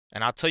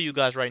And I'll tell you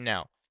guys right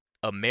now,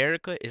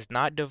 America is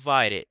not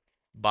divided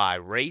by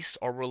race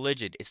or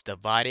religion. It's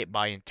divided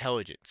by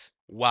intelligence.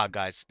 Wow,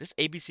 guys, this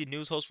ABC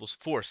News host was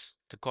forced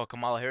to call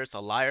Kamala Harris a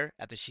liar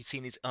after she's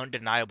seen these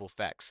undeniable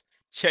facts.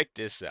 Check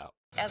this out.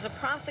 As a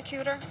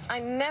prosecutor, I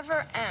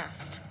never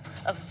asked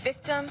a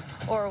victim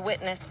or a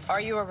witness,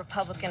 are you a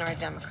Republican or a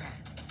Democrat?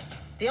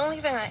 The only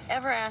thing I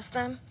ever asked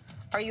them,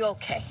 are you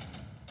okay?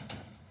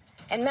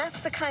 And that's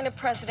the kind of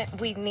president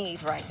we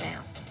need right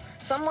now.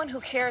 Someone who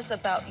cares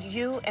about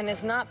you and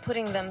is not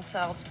putting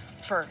themselves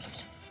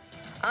first.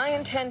 I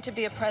intend to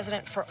be a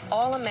president for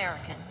all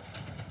Americans.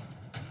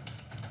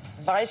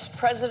 Vice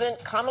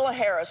President Kamala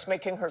Harris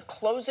making her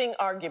closing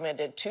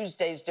argument in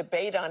Tuesday's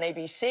debate on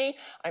ABC.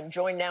 I'm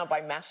joined now by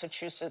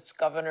Massachusetts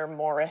Governor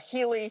Maura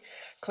Healey,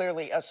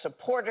 clearly a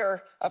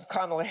supporter of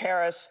Kamala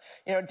Harris.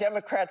 You know,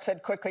 Democrats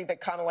said quickly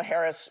that Kamala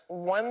Harris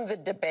won the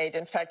debate.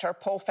 In fact, our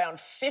poll found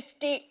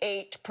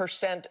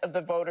 58% of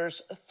the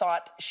voters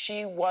thought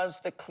she was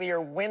the clear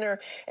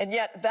winner. And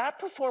yet that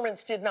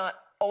performance did not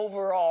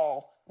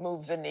overall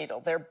move the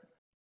needle.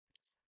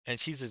 And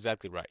she's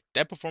exactly right.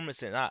 That performance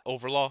did not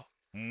overall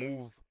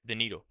move the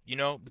needle,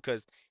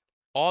 because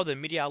all the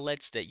media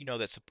outlets that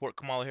that support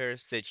Kamala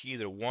Harris said she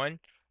either won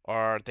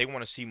or they want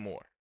to see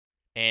more.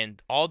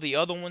 And all the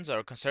other ones that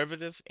are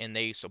conservative and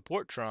they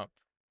support Trump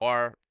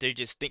or they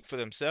just think for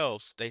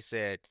themselves. They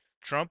said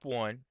Trump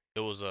won,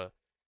 it was a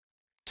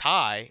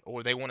tie,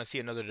 or they want to see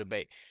another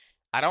debate.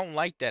 I don't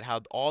like that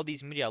how all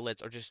these media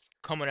outlets are just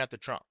coming after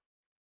Trump.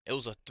 It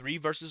was a three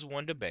versus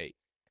one debate.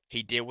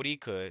 He did what he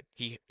could.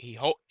 He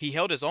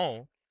held his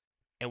own,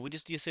 and we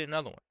just need to see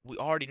another one. We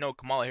already know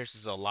Kamala Harris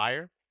is a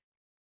liar,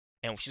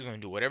 and she's going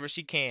to do whatever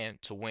she can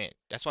to win.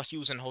 That's why she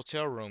was in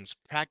hotel rooms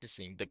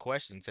practicing the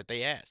questions that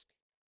they asked.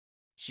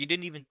 She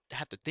didn't even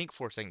have to think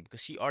for a second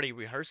because she already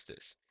rehearsed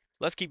this.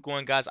 Let's keep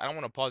going, guys. I don't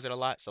want to pause it a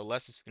lot, so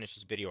let's just finish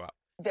this video out.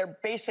 They're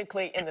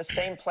basically in the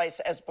same place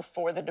as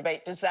before the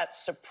debate. Does that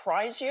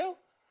surprise you?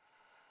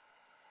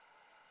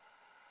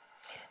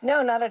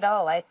 No, not at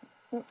all.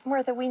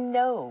 Martha, we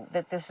know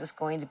that this is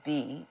going to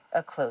be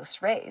a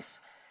close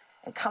race.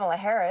 And Kamala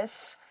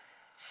Harris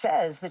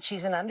says that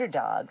she's an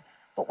underdog.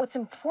 But what's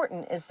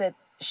important is that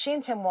she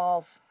and Tim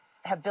Walz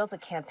have built a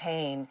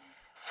campaign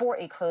for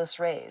a close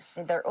race.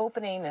 They're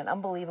opening an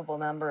unbelievable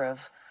number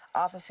of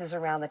offices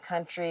around the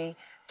country,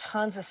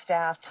 tons of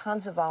staff,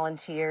 tons of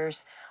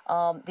volunteers.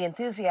 The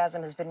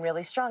enthusiasm has been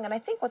really strong. And I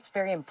think what's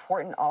very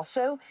important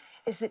also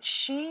is that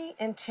she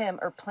and Tim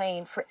are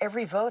playing for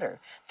every voter.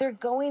 They're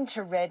going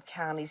to red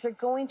counties. They're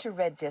going to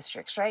red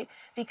districts, right?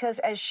 Because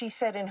as she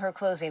said in her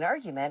closing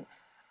argument,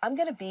 I'm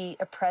going to be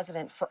a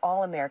president for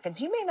all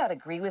Americans. You may not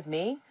agree with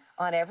me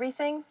on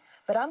everything,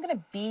 but I'm going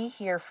to be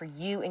here for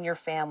you and your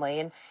family.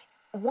 And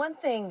one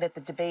thing that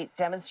the debate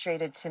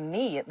demonstrated to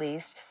me, at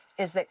least,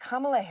 is that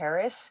Kamala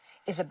Harris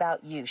is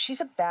about you. She's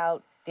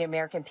about the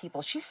American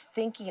people. She's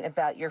thinking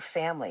about your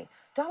family.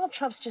 Donald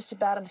Trump's just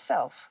about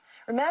himself.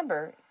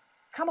 Remember,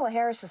 Kamala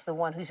Harris is the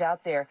one who's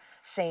out there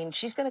saying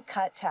she's going to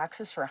cut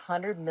taxes for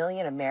 100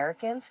 million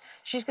Americans.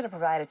 She's going to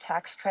provide a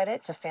tax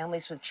credit to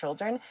families with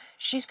children.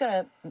 She's going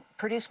to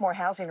produce more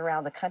housing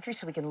around the country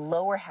so we can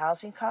lower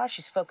housing costs.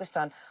 She's focused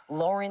on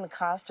lowering the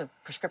cost of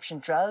prescription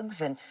drugs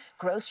and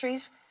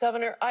groceries.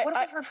 Governor, what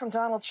have we heard from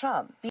Donald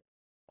Trump?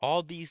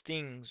 All these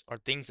things are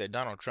things that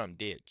Donald Trump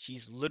did.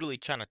 She's literally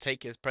trying to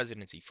take his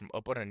presidency from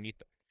up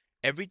underneath him.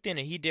 Everything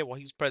that he did while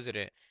he was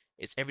president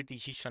is everything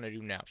she's trying to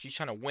do now. She's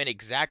trying to win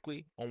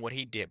exactly on what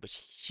he did, but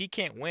she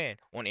can't win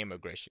on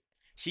immigration.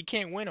 She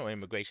can't win on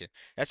immigration.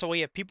 That's why we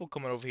have people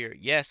coming over here.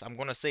 Yes, I'm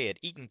gonna say it,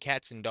 eating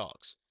cats and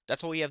dogs.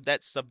 That's why we have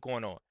that stuff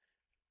going on.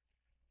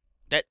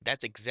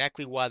 That's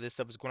exactly why this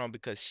stuff is going on,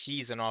 because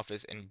she's in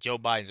office and Joe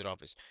Biden's in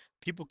office.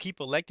 People keep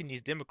electing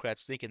these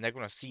Democrats thinking they're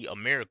going to see a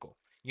miracle.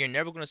 You're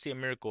never going to see a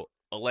miracle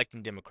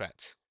electing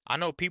Democrats. I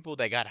know people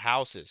that got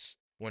houses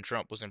when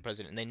Trump was in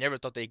president and they never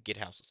thought they'd get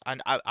houses.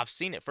 I've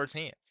seen it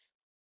firsthand.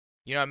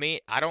 You know what I mean?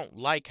 I don't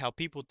like how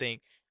people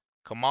think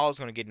Kamala's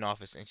going to get in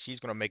office and she's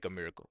going to make a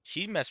miracle.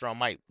 She mess around,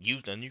 might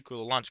use the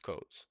nuclear launch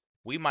codes.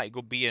 We might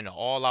go be in an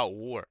all-out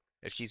war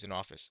if she's in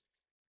office.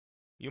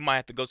 You might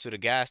have to go to the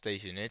gas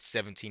station and it's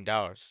 $17,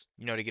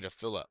 to get a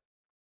fill up.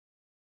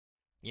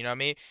 You know what I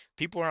mean?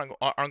 People aren't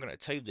gonna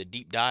tell you the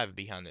deep dive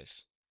behind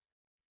this.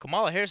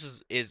 Kamala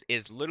Harris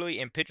is literally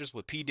in pictures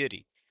with P.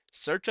 Diddy.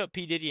 Search up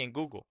P. Diddy in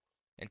Google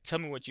and tell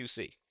me what you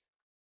see.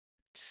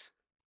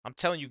 I'm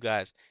telling you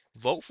guys,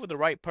 vote for the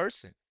right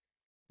person.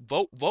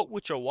 Vote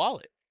with your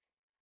wallet.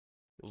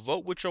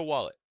 Vote with your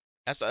wallet.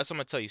 That's what I'm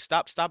gonna tell you.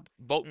 Stop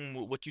voting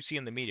with what you see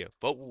in the media.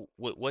 Vote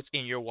with what's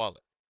in your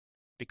wallet.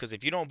 Because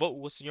if you don't vote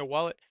with what's in your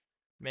wallet,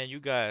 man, you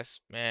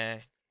guys,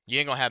 man, you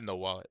ain't gonna have no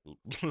wallet.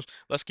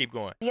 Let's keep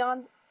going.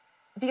 Beyond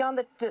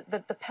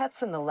the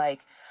pets and the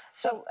like.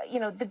 So,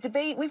 the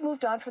debate, we've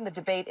moved on from the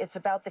debate. It's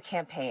about the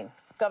campaign.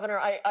 Governor,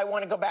 I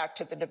want to go back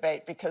to the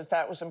debate because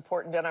that was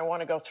important, and I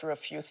want to go through a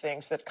few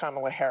things that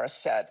Kamala Harris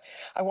said.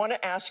 I want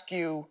to ask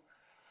you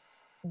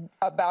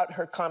about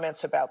her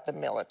comments about the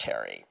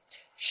military.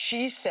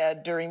 She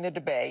said during the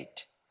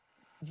debate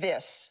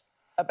this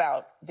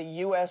about the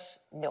U.S.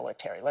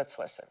 military. Let's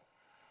listen.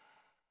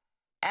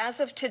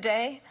 As of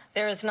today,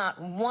 there is not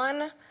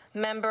one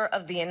member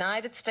of the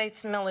United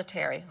States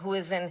military who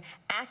is in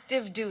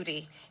active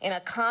duty in a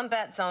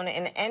combat zone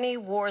in any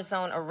war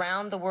zone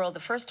around the world, the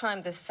first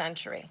time this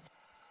century.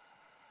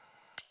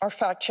 Our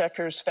fact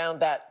checkers found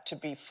that to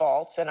be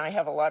false, and I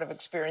have a lot of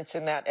experience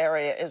in that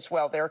area as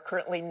well. There are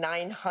currently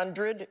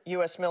 900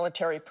 U.S.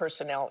 military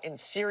personnel in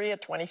Syria,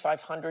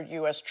 2,500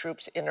 U.S.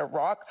 troops in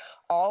Iraq.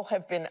 All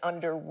have been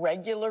under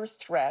regular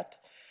threat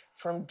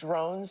from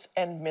drones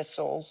and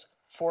missiles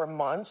for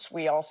months.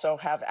 We also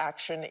have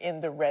action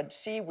in the Red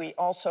Sea. We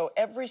also,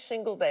 every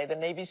single day, the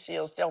Navy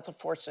SEALs, Delta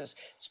Forces,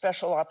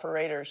 special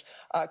operators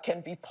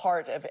can be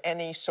part of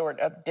any sort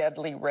of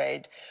deadly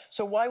raid.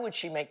 So why would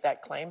she make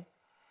that claim?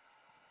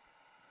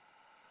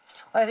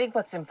 Well, I think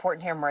what's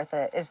important here,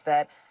 Martha, is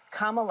that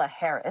Kamala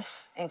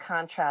Harris, in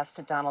contrast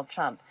to Donald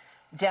Trump,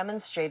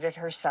 demonstrated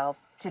herself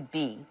to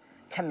be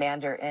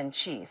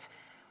commander-in-chief.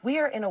 We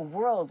are in a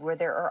world where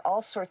there are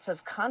all sorts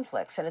of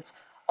conflicts, and it's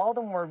all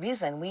the more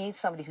reason we need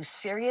somebody who's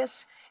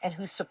serious and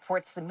who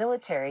supports the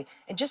military.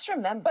 And just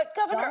remember,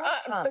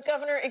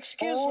 Governor,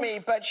 excuse me,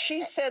 but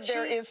she said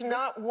there is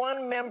not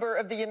one member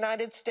of the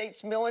United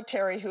States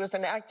military who is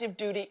in active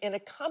duty in a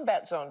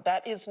combat zone.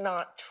 That is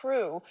not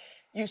true.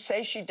 You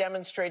say she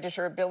demonstrated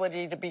her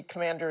ability to be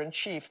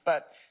commander-in-chief,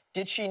 but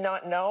did she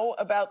not know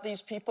about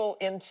these people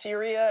in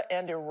Syria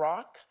and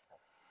Iraq?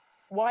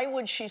 Why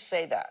would she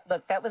say that?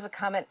 Look, that was a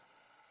comment.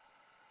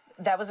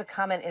 That was a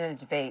comment in a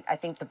debate. I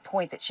think the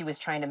point that she was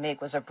trying to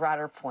make was a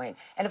broader point.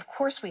 And of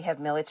course, we have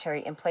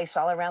military in place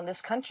all around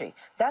this country.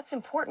 That's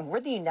important.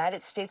 We're the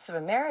United States of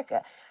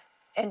America.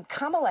 And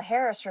Kamala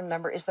Harris,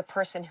 remember, is the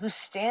person who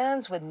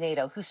stands with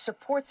NATO, who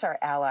supports our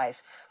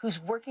allies, who's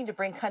working to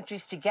bring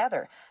countries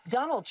together.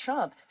 Donald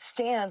Trump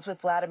stands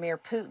with Vladimir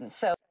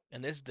Putin.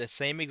 And this is the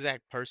same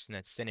exact person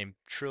that's sending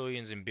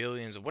trillions and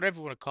billions, or whatever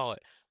you want to call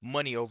it,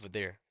 money over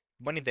there.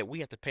 Money that we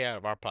have to pay out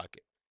of our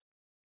pocket.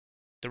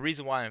 The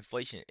reason why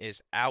inflation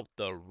is out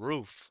the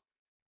roof.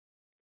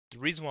 The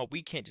reason why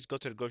we can't just go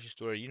to the grocery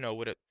store, you know,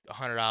 with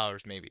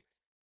 $100 maybe,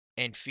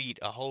 and feed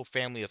a whole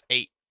family of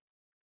 8.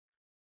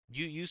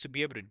 You used to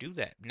be able to do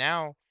that.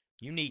 Now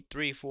you need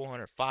 $300,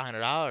 $400,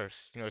 $500,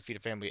 you know, to feed a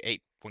family of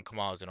 8 when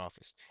Kamala's in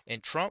office.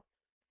 And Trump,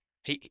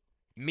 he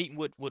meeting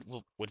with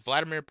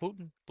Vladimir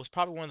Putin was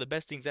probably one of the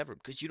best things ever,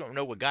 because you don't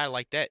know what a guy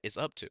like that is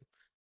up to,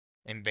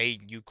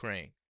 invading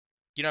Ukraine.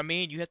 You know what I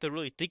mean? You have to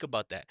really think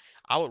about that.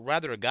 I would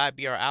rather a guy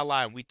be our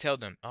ally and we tell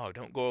them, oh,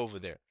 don't go over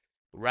there,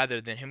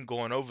 rather than him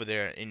going over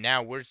there and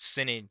now we're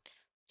sending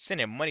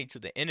money to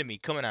the enemy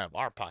coming out of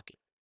our pocket.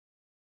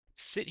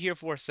 Sit here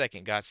for a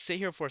second, guys. Sit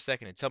here for a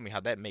second and tell me how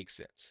that makes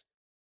sense.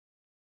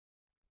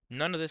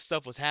 None of this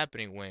stuff was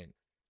happening when,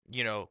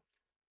 you know,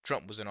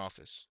 Trump was in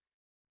office.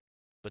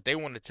 But they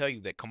want to tell you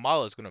that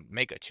Kamala is going to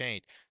make a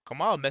change.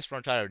 Kamala messed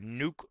around trying to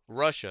nuke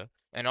Russia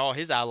and all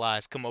his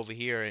allies come over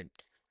here, and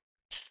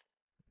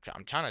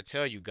I'm trying to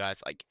tell you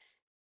guys, like,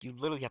 you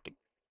literally have to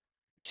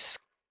just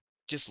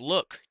just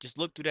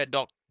look through that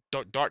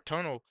dark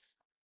tunnel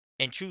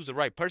and choose the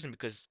right person,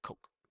 because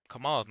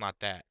Kamala's not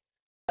that.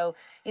 So,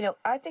 you know,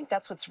 I think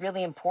that's what's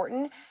really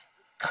important.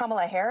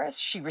 Kamala Harris,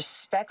 she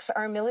respects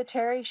our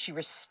military. She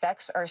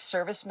respects our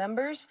service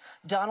members.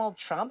 Donald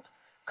Trump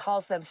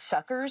calls them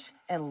suckers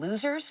and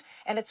losers.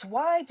 And it's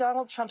why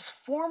Donald Trump's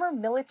former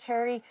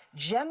military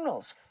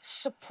generals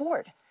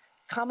support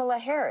Kamala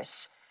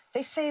Harris.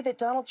 They say that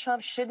Donald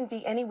Trump shouldn't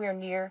be anywhere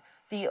near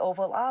the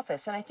Oval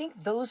Office. And I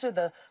think those are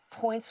the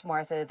points,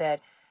 Martha, that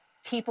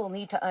people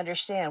need to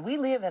understand. We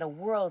live in a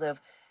world of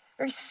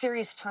very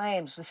serious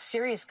times with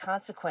serious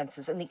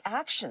consequences, and the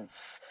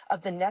actions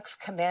of the next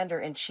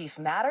commander-in-chief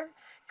matter.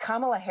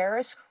 Kamala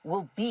Harris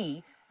will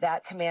be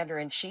that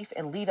commander-in-chief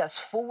and lead us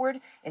forward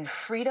in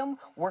freedom,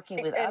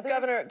 working with others.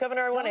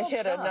 Governor, I want to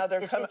hit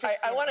another.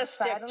 I want to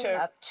stick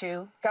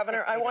to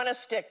Governor. I want to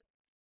stick.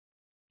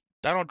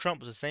 Donald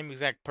Trump was the same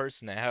exact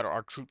person that had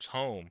our troops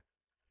home.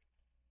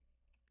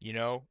 You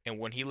know, and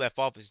when he left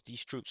office,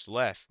 these troops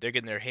left. They're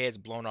getting their heads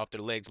blown off, their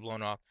legs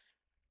blown off,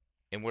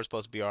 and we're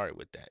supposed to be all right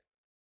with that.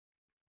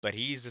 But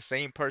he's the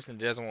same person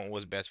that doesn't want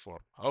what's best for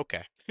him.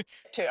 Okay.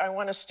 I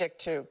want to stick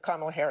to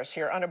Kamala Harris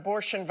here. On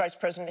abortion, Vice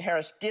President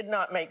Harris did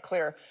not make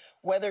clear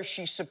whether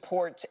she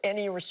supports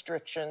any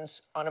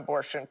restrictions on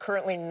abortion.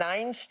 Currently,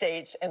 9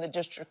 states and the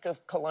District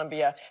of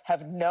Columbia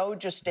have no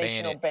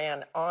gestational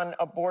ban on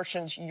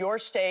abortions. Your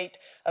state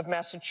of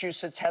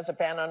Massachusetts has a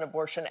ban on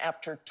abortion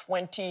after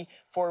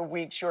 24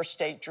 weeks. Your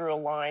state drew a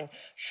line.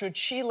 Should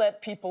she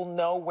let people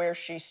know where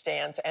she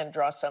stands and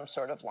draw some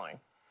sort of line?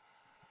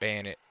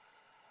 Ban it.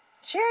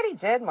 She already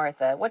did,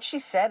 Martha. What she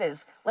said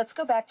is, let's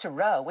go back to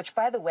Roe, which,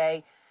 by the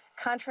way,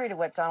 contrary to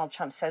what Donald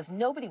Trump says,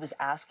 nobody was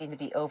asking to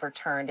be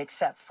overturned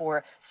except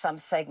for some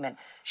segment.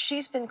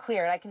 She's been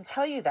clear, and I can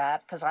tell you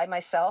that because I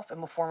myself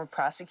am a former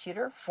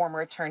prosecutor,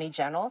 former attorney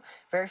general,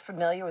 very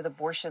familiar with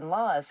abortion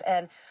laws.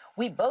 And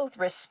we both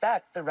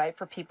respect the right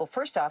for people,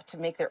 first off, to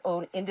make their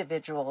own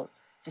individual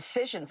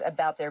decisions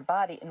about their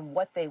body and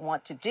what they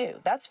want to do.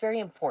 That's very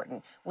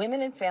important.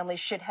 Women and families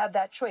should have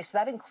that choice.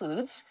 That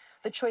includes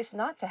the choice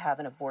not to have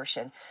an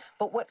abortion.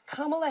 But what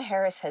Kamala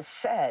Harris has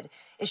said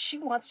is she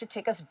wants to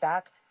take us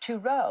back to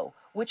Roe,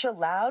 which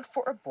allowed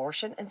for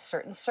abortion in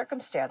certain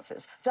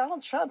circumstances.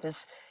 Donald Trump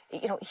is,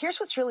 here's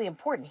what's really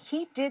important.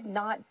 He did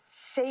not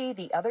say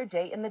the other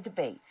day in the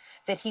debate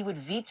that he would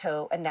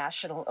veto a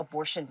national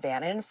abortion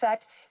ban. And in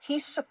fact, he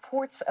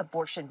supports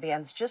abortion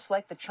bans, just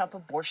like the Trump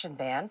abortion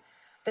ban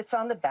that's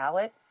on the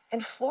ballot in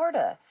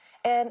Florida.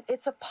 And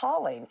it's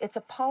appalling. It's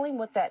appalling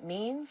what that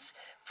means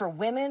for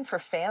women, for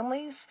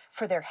families,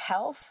 for their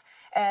health.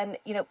 And,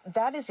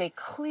 that is a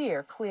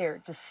clear,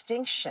 clear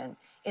distinction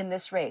in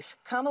this race.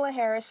 Kamala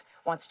Harris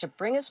wants to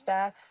bring us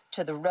back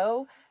to the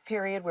Roe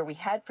period where we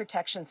had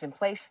protections in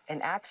place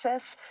and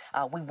access.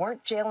 We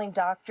weren't jailing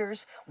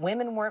doctors.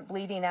 Women weren't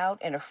bleeding out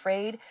and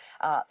afraid.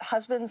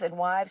 Husbands and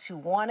wives who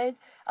wanted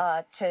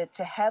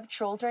to have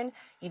children,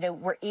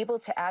 were able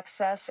to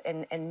access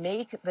and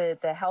make the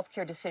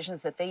healthcare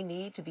decisions that they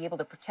need to be able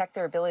to protect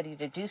their ability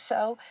to do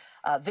so.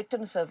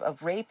 Victims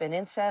of rape and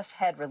incest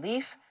had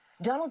relief.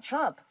 Donald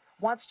Trump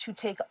wants to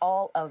take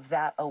all of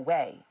that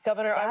away.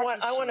 Governor, I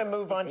want to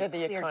move on to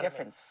the economy.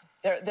 Difference.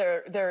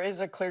 There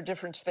is a clear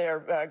difference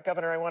there,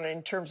 Governor. I want to,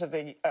 in terms of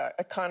the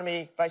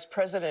economy, Vice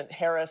President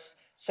Harris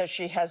says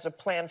she has a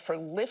plan for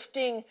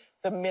lifting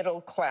the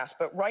middle class.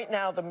 But right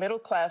now, the middle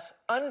class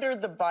under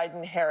the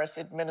Biden-Harris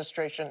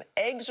administration,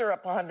 eggs are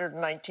up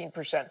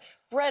 119%,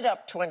 bread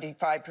up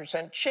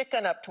 25%,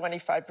 chicken up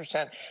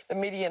 25%, the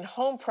median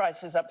home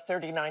price is up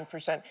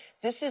 39%.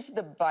 This is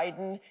the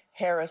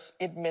Biden-Harris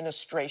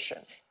administration.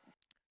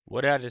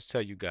 What did I just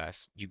tell you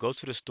guys? You go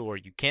to the store,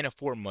 you can't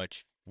afford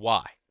much.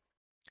 Why?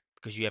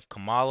 Because you have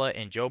Kamala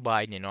and Joe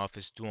Biden in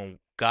office doing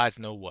God's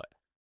know what.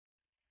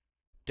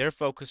 They're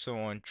focused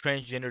on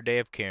transgender day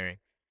of caring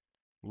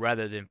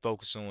rather than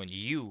focus on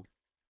you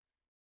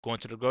going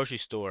to the grocery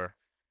store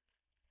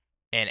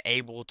and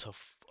able to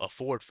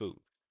afford food.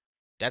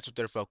 That's what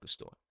they're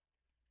focused on.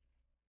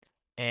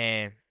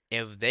 And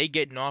if they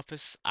get in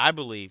office, I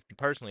believe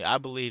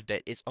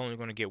that it's only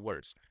going to get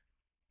worse.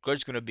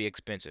 Grocery's going to be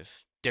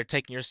expensive. They're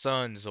taking your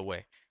sons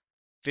away.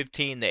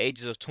 15, the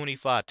ages of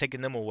 25,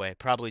 taking them away,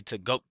 probably to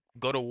go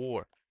to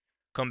war,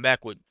 come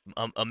back with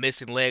a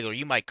missing leg, or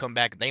you might come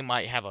back and they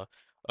might have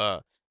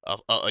a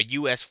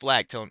U.S.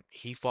 flag telling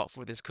he fought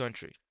for this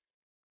country.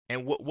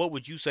 And what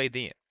would you say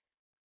then?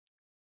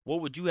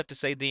 What would you have to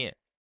say then?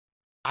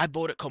 I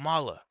voted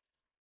Kamala.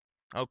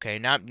 Okay,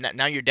 now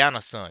you're down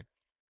a son.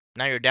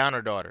 Now you're down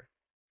a daughter.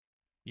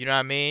 You know what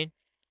I mean?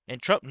 And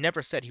Trump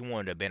never said he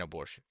wanted to ban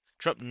abortion.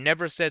 Trump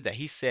never said that.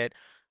 He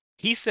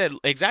said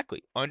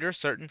exactly under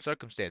certain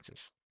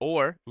circumstances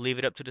or leave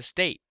it up to the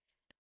state.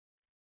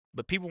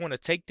 But people want to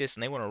take this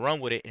and they want to run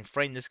with it and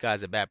frame this guy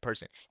as a bad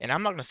person. And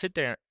I'm not going to sit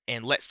there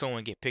and let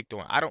someone get picked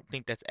on. I don't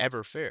think that's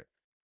ever fair.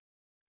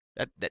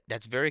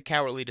 That's very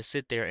cowardly to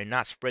sit there and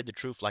not spread the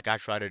truth like I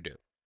try to do.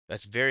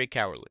 That's very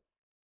cowardly.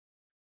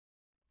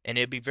 And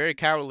it'd be very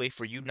cowardly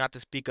for you not to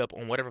speak up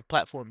on whatever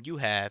platform you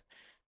have,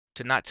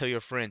 to not tell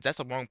your friends that's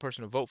the wrong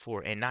person to vote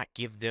for and not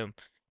give them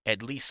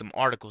at least some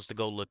articles to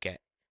go look at.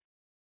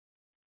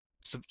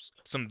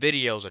 Some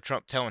videos of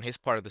Trump telling his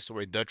part of the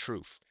story, the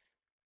truth.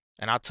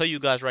 And I'll tell you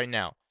guys right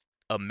now,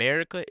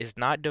 America is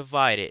not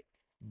divided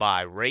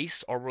by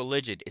race or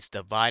religion. It's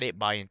divided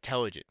by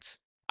intelligence.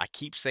 I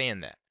keep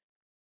saying that.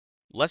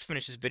 Let's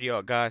finish this video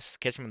out, guys.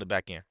 Catch me in the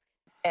back end.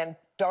 And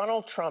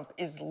Donald Trump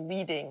is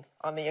leading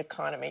on the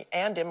economy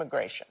and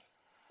immigration.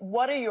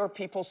 What are your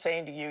people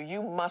saying to you?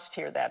 You must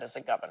hear that as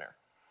a governor.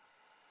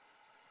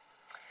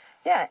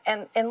 Yeah,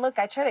 and look,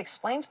 I try to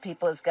explain to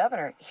people as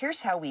governor,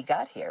 here's how we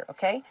got here,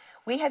 okay?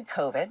 We had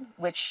COVID,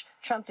 which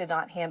Trump did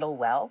not handle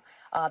well.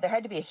 There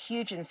had to be a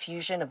huge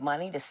infusion of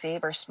money to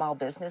save our small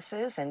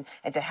businesses and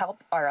to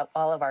help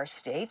all of our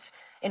states.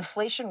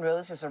 Inflation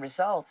rose as a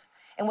result.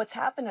 And what's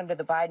happened under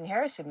the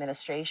Biden-Harris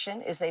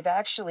administration is they've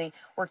actually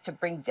worked to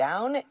bring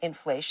down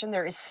inflation.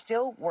 There is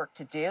still work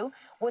to do.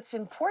 What's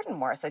important,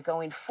 Martha,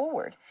 going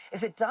forward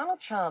is that Donald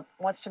Trump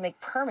wants to make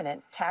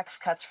permanent tax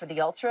cuts for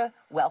the ultra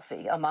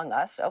wealthy among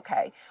us,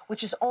 okay,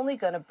 which is only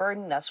going to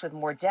burden us with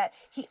more debt.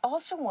 He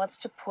also wants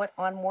to put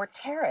on more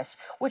tariffs,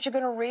 which are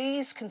going to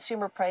raise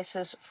consumer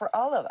prices for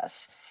all of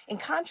us. In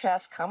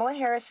contrast, Kamala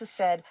Harris has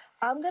said,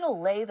 I'm going to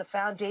lay the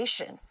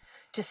foundation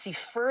to see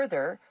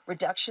further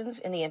reductions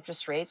in the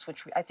interest rates,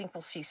 which I think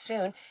we'll see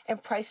soon,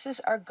 and prices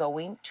are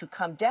going to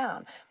come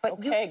down. But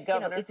okay,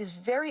 Governor, it is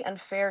very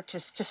unfair to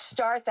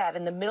start that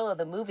in the middle of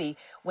the movie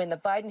when the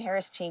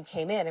Biden-Harris team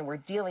came in and we're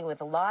dealing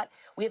with a lot.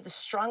 We have the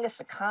strongest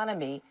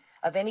economy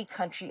of any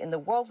country in the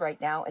world right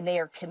now, and they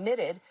are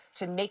committed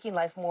to making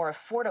life more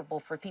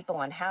affordable for people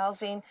on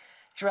housing,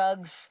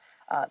 drugs,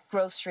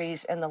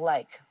 groceries, and the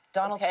like.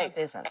 Donald Trump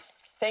isn't.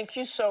 Thank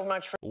you so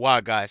much for. Wow,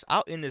 guys,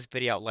 I'll end this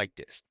video out like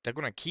this. They're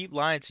going to keep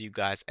lying to you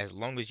guys as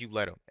long as you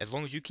let them. As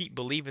long as you keep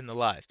believing the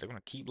lies, they're going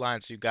to keep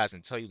lying to you guys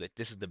and tell you that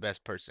this is the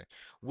best person.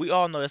 We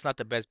all know that's not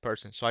the best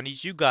person. So I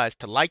need you guys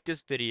to like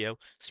this video,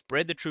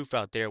 spread the truth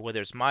out there,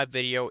 whether it's my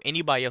video,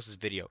 anybody else's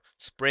video.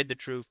 Spread the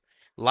truth.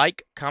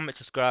 Like, comment,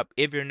 subscribe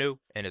if you're new,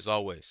 and as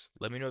always,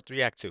 let me know what to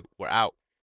react to. We're out.